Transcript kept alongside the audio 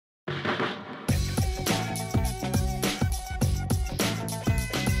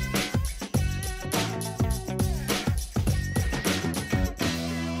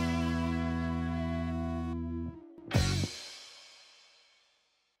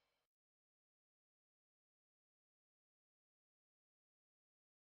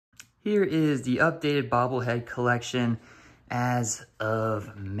Here is the updated bobblehead collection as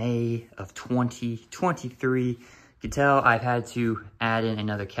of May of 2023. You can tell I've had to add in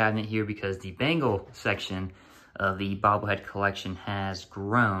another cabinet here because the Bengal section of the bobblehead collection has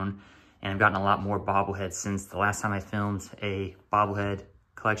grown, and I've gotten a lot more bobbleheads since the last time I filmed a bobblehead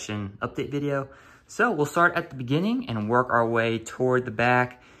collection update video. So we'll start at the beginning and work our way toward the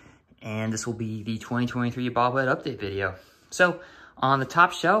back, and this will be the 2023 bobblehead update video. So on the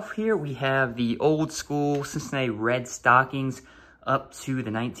top shelf here, we have the old school Cincinnati Red stockings up to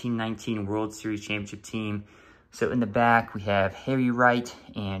the 1919 World Series Championship team. So in the back, we have Harry Wright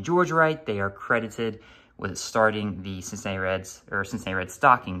and George Wright. They are credited with starting the Cincinnati Reds, or Cincinnati Red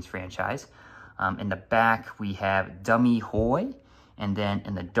Stockings franchise. In the back, we have Dummy Hoy. And then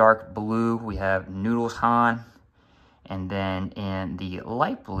in the dark blue, we have Noodles Hahn. And then in the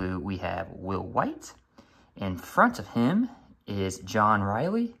light blue, we have Will White. In front of him is John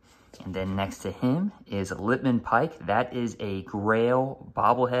Riley, and then next to him is Lippman Pike. That is a Grail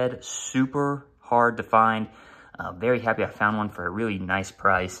bobblehead, super hard to find. Very happy I found one for a really nice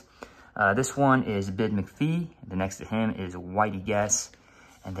price. This one is Bid McPhee. The next to him is Whitey Guess,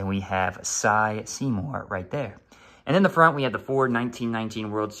 and then we have Cy Seymour right there. And in the front, we have the four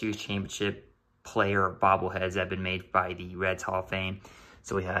 1919 World Series Championship player bobbleheads that have been made by the Reds Hall of Fame.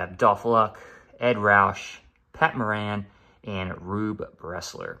 So we have Dolph Luck, Ed Roush, Pat Moran, and Rube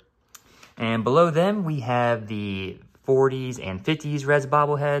Bressler. And below them, we have the 40s and 50s Reds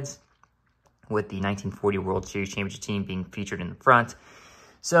bobbleheads, with the 1940 World Series Championship team being featured in the front.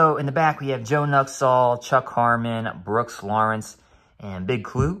 So in the back, we have Joe Nuxall, Chuck Harmon, Brooks Lawrence, and Big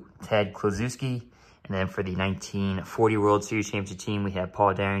Clue, Ted Kluszewski. And then for the 1940 World Series Championship team, we have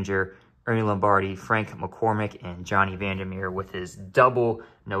Paul Derringer, Ernie Lombardi, Frank McCormick, and Johnny Vandermeer with his double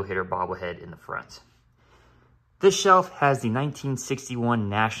no-hitter bobblehead in the front. This shelf has the 1961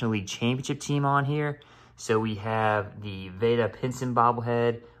 National League Championship team on here. So we have the Veda Pinson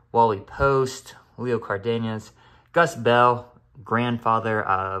bobblehead, Wally Post, Leo Cardenas, Gus Bell, grandfather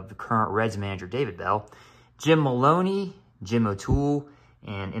of the current Reds manager David Bell, Jim Maloney, Jim O'Toole,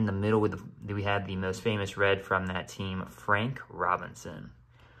 and in the middle we have the most famous Red from that team, Frank Robinson.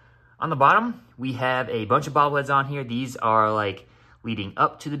 On the bottom, we have a bunch of bobbleheads on here. These are like leading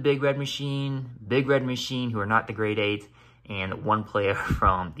up to the Big Red Machine, who are not the grade 8, and one player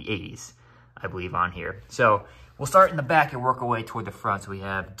from the 80s, I believe, on here. So we'll start in the back and work our way toward the front. So we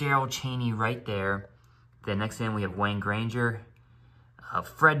have Darryl Chaney right there. Then next to him, we have Wayne Granger,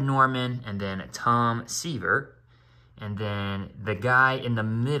 Fred Norman, and then Tom Seaver. And then the guy in the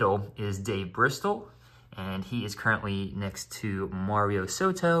middle is Dave Bristol, and he is currently next to Mario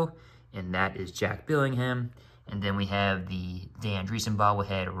Soto, and that is Jack Billingham. And then we have the Dan Dreesen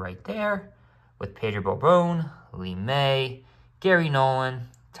bobblehead right there with Pedro Borbon, Lee May, Gary Nolan,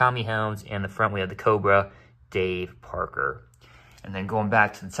 Tommy Helms, and in the front we have the Cobra, Dave Parker. And then going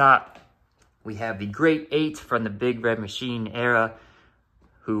back to the top, we have the Great 8 from the Big Red Machine era,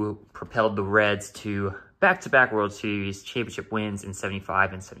 who propelled the Reds to back-to-back World Series championship wins in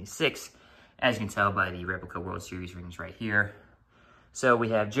 75 and 76, as you can tell by the replica World Series rings right here. So we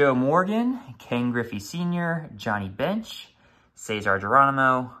have Joe Morgan, Ken Griffey Sr., Johnny Bench, Cesar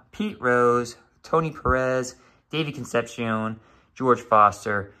Geronimo, Pete Rose, Tony Perez, Davey Concepcion, George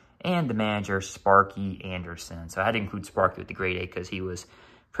Foster, and the manager, Sparky Anderson. So I had to include Sparky with the grade 8 because he was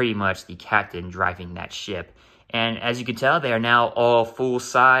pretty much the captain driving that ship. And as you can tell, they are now all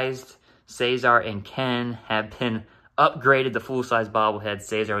full-sized. Cesar and Ken have been upgraded to full-size bobbleheads.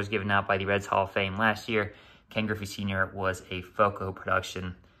 Cesar was given out by the Reds Hall of Fame last year. Ken Griffey Sr. was a FOCO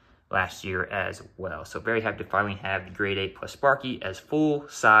production last year as well. So very happy to finally have the grade 8 plus Sparky as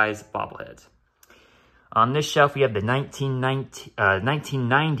full-size bobbleheads. On this shelf, we have the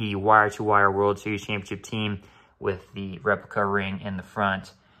 1990 wire-to-wire World Series Championship team with the replica ring in the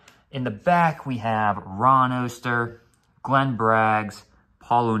front. In the back, we have Ron Oster, Glenn Braggs,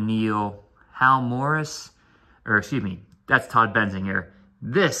 Paul O'Neill, Hal Morris, or excuse me, that's Todd Benzinger.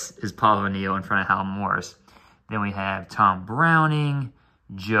 This is Paul O'Neill in front of Hal Morris. Then we have Tom Browning,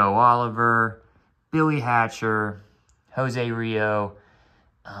 Joe Oliver, Billy Hatcher, Jose Rio,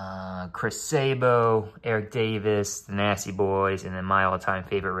 Chris Sabo, Eric Davis, the Nasty Boys, and then my all-time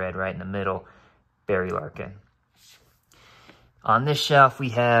favorite Red right in the middle, Barry Larkin. On this shelf, we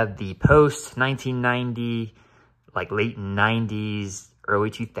have the post-1990, like late 90s,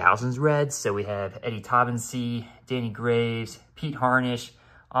 early 2000s Reds. So we have Eddie Taubensee, Danny Graves, Pete Harnish,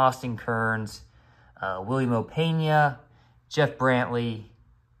 Austin Kearns, William Opena, Jeff Brantley,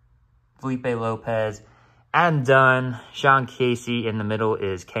 Felipe Lopez, Adam Dunn, Sean Casey. In the middle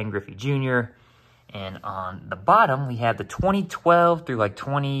is Ken Griffey Jr. And on the bottom, we have the 2012 through like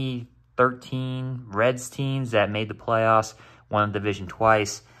 2013 Reds teams that made the playoffs, won the division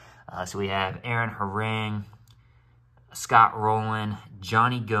twice. So we have Aaron Harang, Scott Rowland,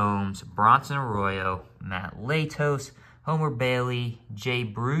 Johnny Gomes, Bronson Arroyo, Matt Latos, Homer Bailey, Jay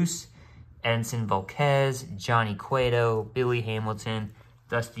Bruce, Edinson Volquez, Johnny Cueto, Billy Hamilton,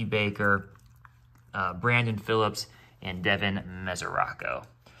 Dusty Baker, Brandon Phillips, and Devin Mesoraco.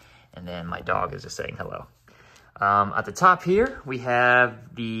 And then my dog is just saying hello. At the top here, we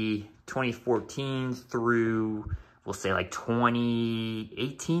have the 2014 through, we'll say like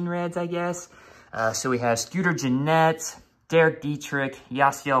 2018 Reds, I guess. So we have Scooter Gennett, Derek Dietrich,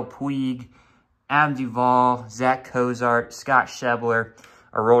 Yasiel Puig, Adam Duvall, Zach Cozart, Scott Schebler,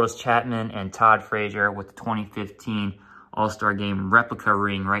 Aroldis Chapman, and Todd Frazier with the 2015 All-Star Game replica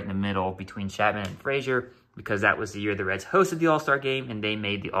ring right in the middle between Chapman and Frazier, because that was the year the Reds hosted the All-Star Game and they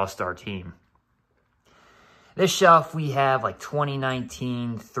made the All-Star team. This shelf, we have like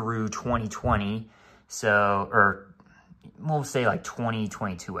 2019 through 2020, or we'll say like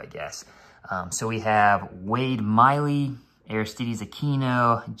 2022, I guess. So we have Wade Miley, Aristides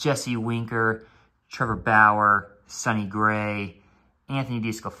Aquino, Jesse Winker, Trevor Bauer, Sonny Gray, Anthony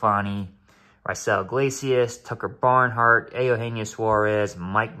DeSclafani, Raisel Iglesias, Tucker Barnhart, Eugenio Suarez,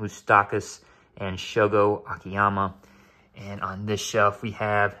 Mike Moustakas, and Shogo Akiyama. And on this shelf, we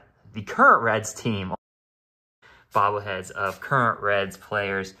have the current Reds team. Bobbleheads of current Reds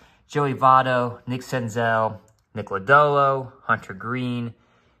players: Joey Votto, Nick Senzel, Nick Lodolo, Hunter Green,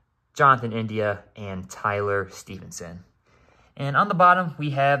 Jonathan India, and Tyler Stevenson. And on the bottom,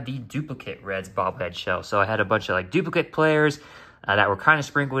 we have the duplicate Reds bobblehead shelf. So I had a bunch of like duplicate players that were kind of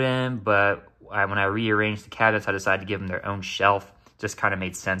sprinkled in, but when I rearranged the cabinets, I decided to give them their own shelf. Just kind of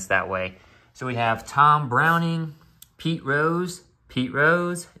made sense that way. So we have Tom Browning, Pete Rose,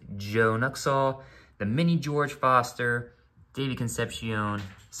 Joe Nuxall, the mini George Foster, Davey Concepcion,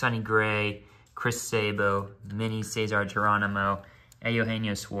 Sonny Gray, Chris Sabo, mini Cesar Geronimo,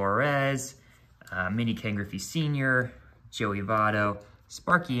 Eugenio Suarez, mini Ken Griffey Sr., Joey Votto,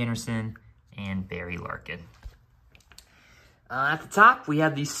 Sparky Anderson, and Barry Larkin. At the top, we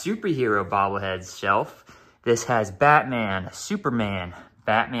have the superhero bobbleheads shelf. This has Batman, Superman,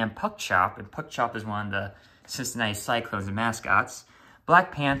 Batman Puck Chop, and Puck Chop is one of the Cincinnati Cyclones mascots,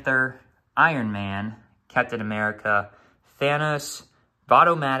 Black Panther, Iron Man, Captain America, Thanos,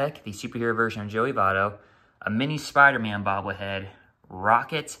 Votto-Matic, the superhero version of Joey Votto, a mini Spider-Man bobblehead,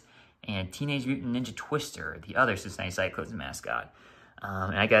 Rocket, and Teenage Mutant Ninja Twister, the other Cincinnati Cyclones mascot.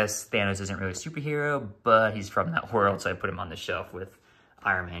 And I guess Thanos isn't really a superhero, but he's from that world, so I put him on the shelf with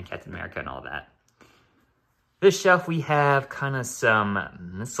Iron Man, Captain America, and all that. This shelf, we have kind of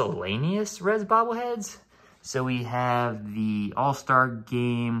some miscellaneous Reds bobbleheads. So we have the All-Star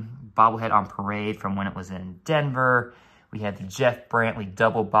Game bobblehead on parade from when it was in Denver. We have the Jeff Brantley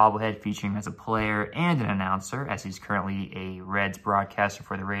double bobblehead featuring as a player and an announcer, as he's currently a Reds broadcaster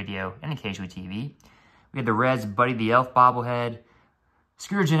for the radio and occasionally TV. We have the Reds Buddy the Elf bobblehead,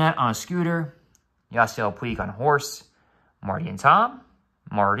 Scooter Gennett on a scooter, Yasiel Puig on a horse, Marty and Tom,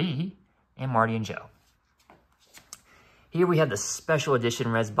 Marty, and Marty and Joe. Here we have the special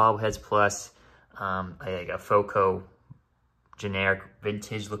edition Reds bobbleheads plus like a Foco generic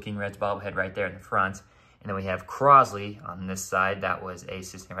vintage looking Reds bobblehead right there in the front. And then we have Crosley on this side. That was a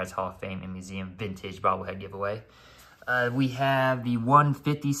Cincinnati Reds Hall of Fame and Museum vintage bobblehead giveaway. We have the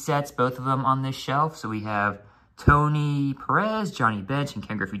 150 sets, both of them on this shelf. So we have Tony Perez, Johnny Bench, and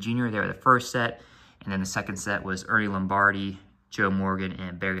Ken Griffey Jr. They were the first set. And then the second set was Ernie Lombardi, Joe Morgan,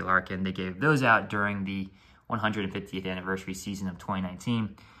 and Barry Larkin. They gave those out during the 150th anniversary season of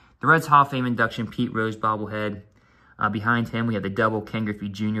 2019. The Reds Hall of Fame induction, Pete Rose bobblehead. Behind him, we have the double Ken Griffey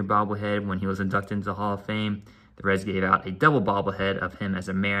Jr. bobblehead when he was inducted into the Hall of Fame. The Reds gave out a double bobblehead of him as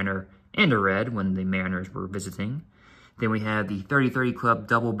a Mariner and a Red when the Mariners were visiting. Then we have the 30-30 Club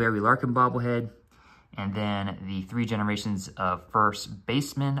double Barry Larkin bobblehead. And then the 3 generations of first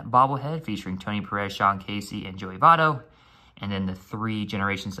baseman bobblehead featuring Tony Perez, Sean Casey, and Joey Votto. And then the 3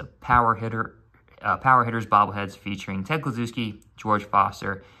 generations of power hitters bobbleheads featuring Ted Kluszewski, George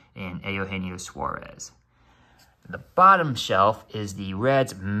Foster, and Eugenio Suarez. The bottom shelf is the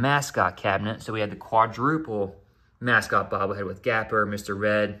Reds mascot cabinet. So we have the quadruple mascot bobblehead with Gapper, Mr.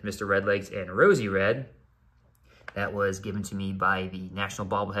 Red, Mr. Redlegs, and Rosie Red. That was given to me by the National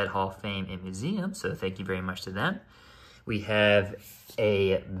Bobblehead Hall of Fame and Museum, so thank you very much to them. We have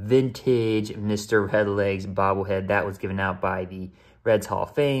a vintage Mr. Redlegs bobblehead that was given out by the Reds Hall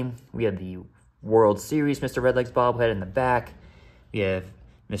of Fame. We have the World Series Mr. Redlegs bobblehead in the back. We have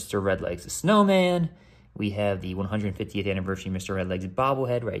Mr. Redlegs the Snowman. We have the 150th anniversary Mr. Redlegs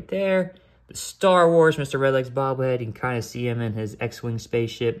bobblehead right there. The Star Wars Mr. Redlegs bobblehead. You can kind of see him in his X-Wing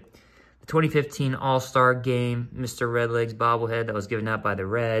spaceship. The 2015 All-Star Game Mr. Redlegs bobblehead that was given out by the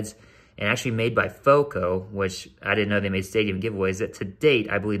Reds and actually made by FOCO, which I didn't know they made stadium giveaways. That to date,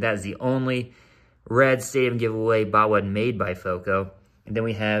 I believe that is the only Red stadium giveaway bobblehead made by FOCO. And then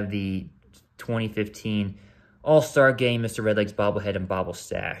we have the 2015 All-Star Game Mr. Redlegs bobblehead and bobble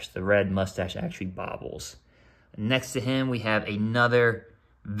stash. The red mustache actually bobbles. Next to him, we have another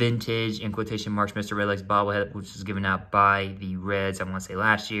vintage, in quotation marks, Mr. Redlegs bobblehead, which was given out by the Reds, I want to say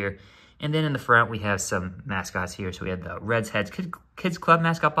last year. And then in the front, we have some mascots here. So we have the Reds Heads Kids Club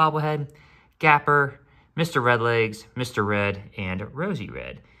mascot bobblehead, Gapper, Mr. Redlegs, Mr. Red, and Rosie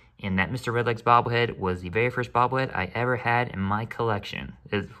Red. And that Mr. Redlegs bobblehead was the very first bobblehead I ever had in my collection.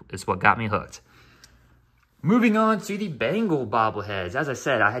 It's what got me hooked. Moving on to the Bengal bobbleheads. As I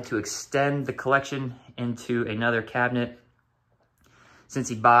said, I had to extend the collection into another cabinet.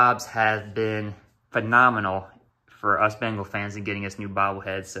 Cincy Bobs have been phenomenal for us Bengal fans in getting us new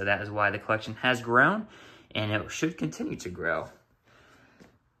bobbleheads. So that is why the collection has grown, and it should continue to grow.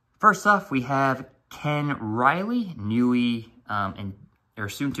 First off, we have Ken Riley, newly or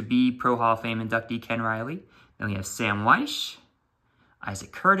soon-to-be Pro Hall of Fame inductee Ken Riley. Then we have Sam Weish,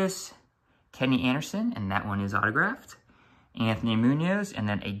 Isaac Curtis, Kenny Anderson, and that one is autographed. Anthony Munoz, and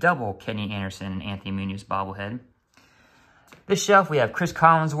then a double Kenny Anderson and Anthony Munoz bobblehead. This shelf, we have Chris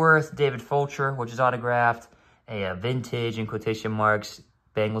Collinsworth, David Fulcher, which is autographed. A vintage, in quotation marks,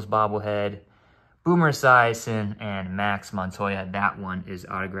 Bengals bobblehead. Boomer Esiason and Max Montoya. That one is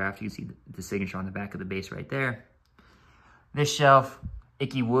autographed. You can see the signature on the back of the base right there. This shelf,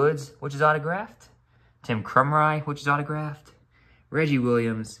 Ickey Woods, which is autographed. Tim Krumrie, which is autographed. Reggie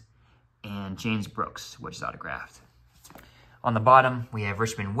Williams, and James Brooks, which is autographed. On the bottom, we have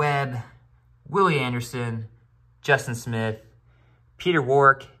Richmond Webb, Willie Anderson, Justin Smith, Peter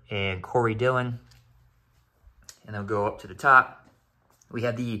Warwick, and Corey Dillon. And they'll go up to the top. We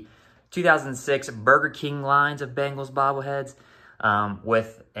have the 2006 Burger King lines of Bengals bobbleheads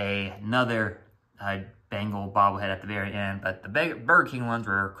with another Bengal bobblehead at the very end. But the Burger King ones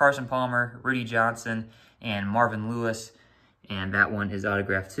were Carson Palmer, Rudy Johnson, and Marvin Lewis. And that one is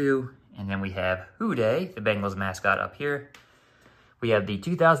autographed too. And then we have Houday, the Bengals mascot, up here. We have the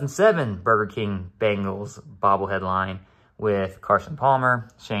 2007 Burger King Bengals bobblehead line with Carson Palmer,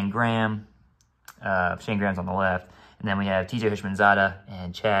 Shane Graham. Shane Graham's on the left. And then we have TJ Houshmandzadeh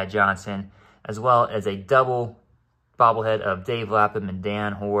and Chad Johnson, as well as a double bobblehead of Dave Lapham and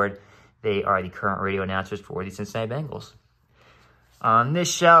Dan Horde. They are the current radio announcers for the Cincinnati Bengals. On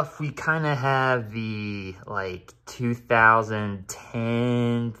this shelf, we kind of have the,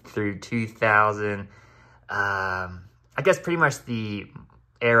 2010 through 2000, I guess pretty much the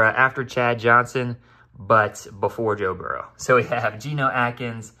era after Chad Johnson, but before Joe Burrow. So we have Geno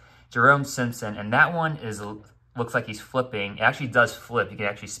Atkins, Jerome Simpson, and that one looks like he's flipping. It actually does flip. You can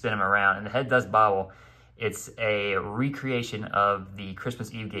actually spin him around, and the head does bobble. It's a recreation of the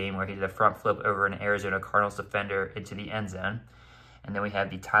Christmas Eve game where he did a front flip over an Arizona Cardinals defender into the end zone. And then we have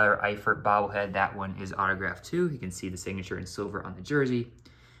the Tyler Eifert bobblehead. That one is autographed too. You can see the signature in silver on the jersey.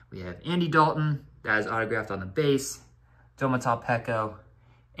 We have Andy Dalton. That is autographed on the base. Domata Pecco.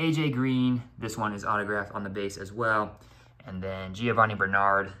 AJ Green. This one is autographed on the base as well. And then Giovanni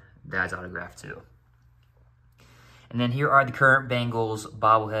Bernard. That's autographed too. And then here are the current Bengals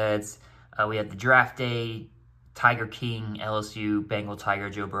bobbleheads. We have the Draft Day Tiger King LSU Bengal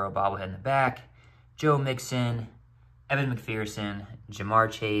Tiger Joe Burrow bobblehead in the back. Joe Mixon, Evan McPherson, Jamar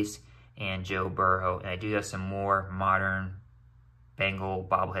Chase, and Joe Burrow. And I do have some more modern Bengal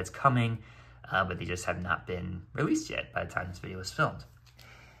bobbleheads coming, but they just have not been released yet by the time this video was filmed.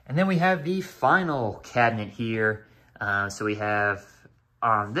 And then we have the final cabinet here. So we have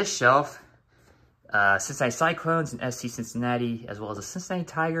on this shelf, Cincinnati Cyclones and SC Cincinnati, as well as the Cincinnati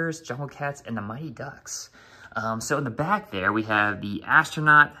Tigers, Jungle Cats, and the Mighty Ducks. So in the back there, we have the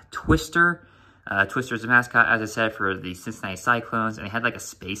astronaut Twister. Twister is the mascot, as I said, for the Cincinnati Cyclones, and they had like a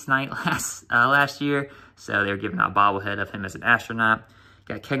space night last year, so they were giving out a bobblehead of him as an astronaut.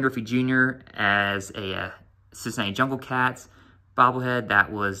 Got Ken Griffey Jr. as a Cincinnati Jungle Cats bobblehead.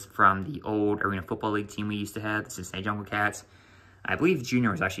 That was from the old Arena Football League team we used to have, the Cincinnati Jungle Cats. I believe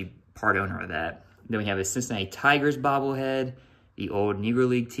Jr. was actually part owner of that. Then we have a Cincinnati Tigers bobblehead, the old Negro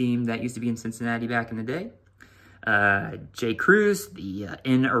League team that used to be in Cincinnati back in the day. Jay Cruz, the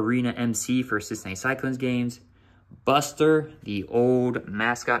in-arena MC for Cincinnati Cyclones games. Buster, the old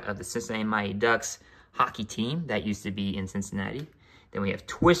mascot of the Cincinnati Mighty Ducks hockey team that used to be in Cincinnati. Then we have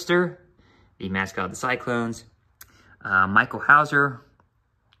Twister, the mascot of the Cyclones. Michael Hauser,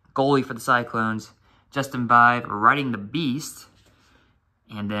 goalie for the Cyclones. Justin Bive riding the Beast.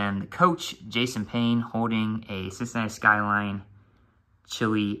 And then the coach, Jason Payne, holding a Cincinnati Skyline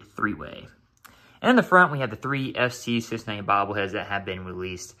Chili 3-way. And in the front, we have the 3 FC Cincinnati bobbleheads that have been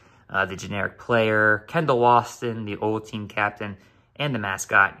released. The generic player, Kendall Waston, the old team captain, and the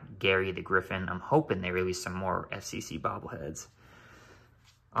mascot, Gary the Griffin. I'm hoping they release some more FCC bobbleheads.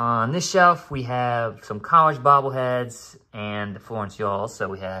 On this shelf, we have some college bobbleheads and the Florence Y'alls. So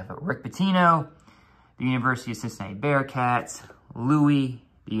we have Rick Pitino, the University of Cincinnati Bearcats, Louis,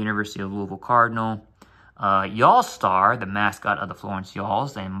 the University of Louisville Cardinal, Y'all Star, the mascot of the Florence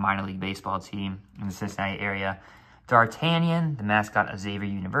Y'alls, a minor league baseball team in the Cincinnati area, D'Artagnan, the mascot of Xavier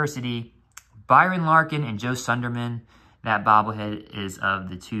University, Byron Larkin and Joe Sunderman. That bobblehead is of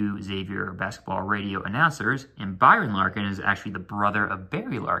the 2 Xavier basketball radio announcers, and Byron Larkin is actually the brother of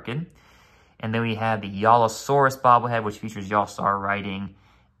Barry Larkin. And then we have the Y'allosaurus bobblehead, which features Y'all Star riding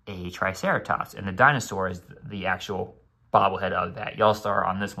a Triceratops, and the dinosaur is the actual bobblehead of that. Y'all Star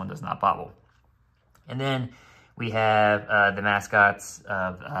on this one does not bobble. And then we have the mascots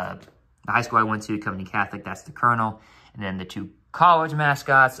of the high school I went to, Company Catholic, that's the Colonel. And then the 2 college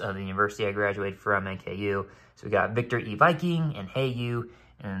mascots of the university I graduated from, NKU. So we got Victor E. Viking and Hey You,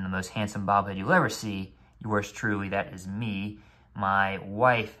 and then the most handsome bobblehead you'll ever see, yours truly, that is me. My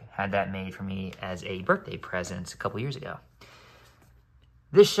wife had that made for me as a birthday present a couple years ago.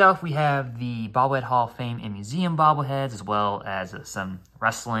 This shelf, we have the Bobblehead Hall of Fame and Museum bobbleheads, as well as some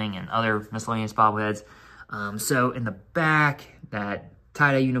wrestling and other miscellaneous bobbleheads. So in the back, that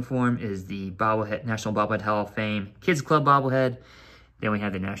tie-dye uniform is the National Bobblehead Hall of Fame Kids Club bobblehead. Then we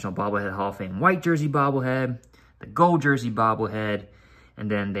have the National Bobblehead Hall of Fame white jersey bobblehead, the gold jersey bobblehead, and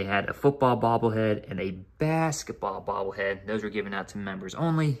then they had a football bobblehead and a basketball bobblehead. Those were given out to members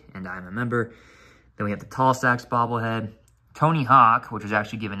only, and I'm a member. Then we have the Tall Stacks bobblehead, Tony Hawk, which was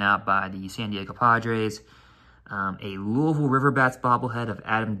actually given out by the San Diego Padres, a Louisville River Bats bobblehead of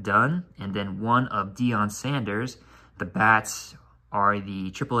Adam Dunn, and then one of Deion Sanders. The Bats are the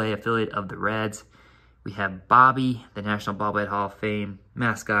AAA affiliate of the Reds. We have Bobby, the National Bobblehead Hall of Fame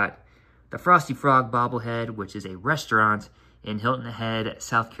mascot, the Frosty Frog bobblehead, which is a restaurant in Hilton Head,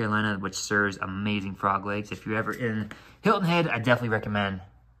 South Carolina, which serves amazing frog legs. If you're ever in Hilton Head, I definitely recommend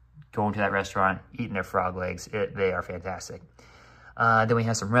going to that restaurant, eating their frog legs. They are fantastic. Then we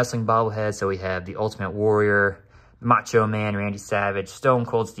have some wrestling bobbleheads. So we have the Ultimate Warrior, Macho Man, Randy Savage, Stone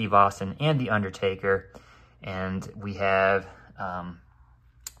Cold Steve Austin, and The Undertaker. And we have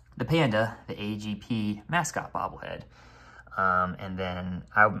the Panda, the AGP mascot bobblehead. And then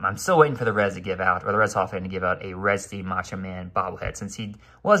I'm still waiting for the Reds to give out, or the Reds Hall of Fame to give out a Red Steve Macho Man bobblehead, since he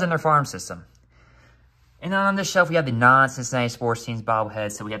was in their farm system. And on this shelf, we have the non-Cincinnati sports teams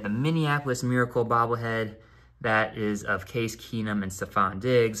bobblehead. So we have the Minneapolis Miracle bobblehead. That is of Case Keenum and Stephon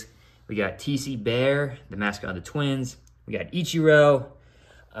Diggs. We got TC Bear, the mascot of the Twins. We got Ichiro,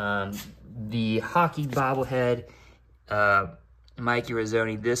 the hockey bobblehead, Mikey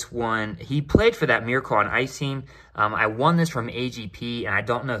Rizzoni. This one, he played for that Miracle on Ice team. I won this from AGP, and I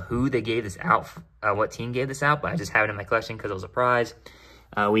don't know who they gave this out, what team gave this out, but I just have it in my collection because it was a prize.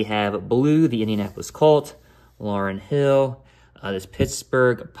 We have Blue, the Indianapolis Colt, Lauren Hill, this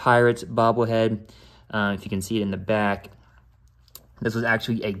Pittsburgh Pirates bobblehead. If you can see it in the back, this was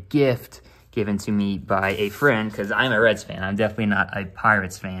actually a gift given to me by a friend because I'm a Reds fan. I'm definitely not a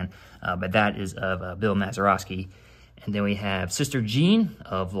Pirates fan, but that is of Bill Mazeroski. And then we have Sister Jean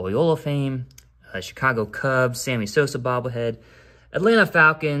of Loyola fame, Chicago Cubs, Sammy Sosa bobblehead, Atlanta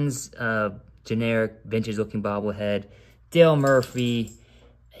Falcons, generic vintage-looking bobblehead, Dale Murphy,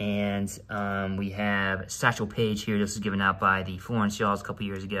 and we have Satchel Paige here. This was given out by the Florence Y'alls a couple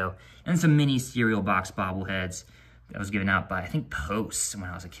years ago. And some mini cereal box bobbleheads that was given out by, I think, Post when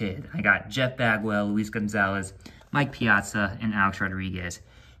I was a kid. I got Jeff Bagwell, Luis Gonzalez, Mike Piazza, and Alex Rodriguez.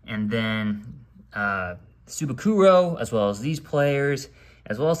 And then Subakuro, as well as these players,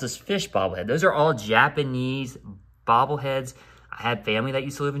 as well as this fish bobblehead. Those are all Japanese bobbleheads. I had family that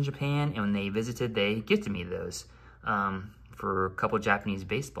used to live in Japan, and when they visited, they gifted me those. For a couple Japanese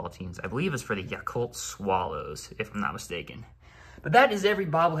baseball teams. I believe it's for the Yakult Swallows, if I'm not mistaken. But that is every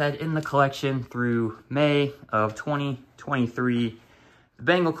bobblehead in the collection through May of 2023. The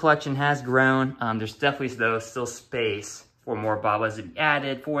Bengal collection has grown. There's definitely, though, still space for more bobbleheads to be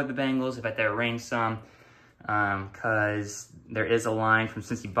added for the Bengals if I had to arrange some. Because there is a line from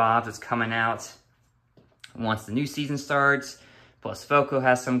Cincy Bobs that's coming out once the new season starts. Plus, Foco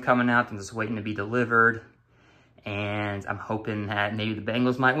has some coming out and just waiting to be delivered. And I'm hoping that maybe the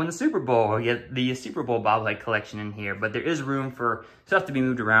Bengals might win the Super Bowl or get the Super Bowl bobblehead collection in here. But there is room for stuff to be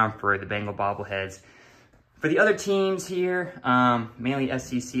moved around for the Bengal bobbleheads. For the other teams here, mainly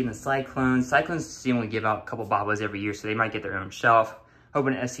SCC and the Cyclones. Cyclones seem to give out a couple bobbleheads every year, so they might get their own shelf.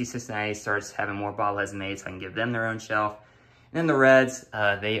 hoping SC Cincinnati starts having more bobbleheads made so I can give them their own shelf. And then the Reds,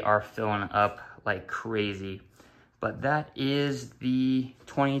 they are filling up like crazy. But that is the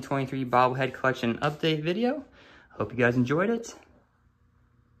 2023 Bobblehead Collection update video. Hope you guys enjoyed it.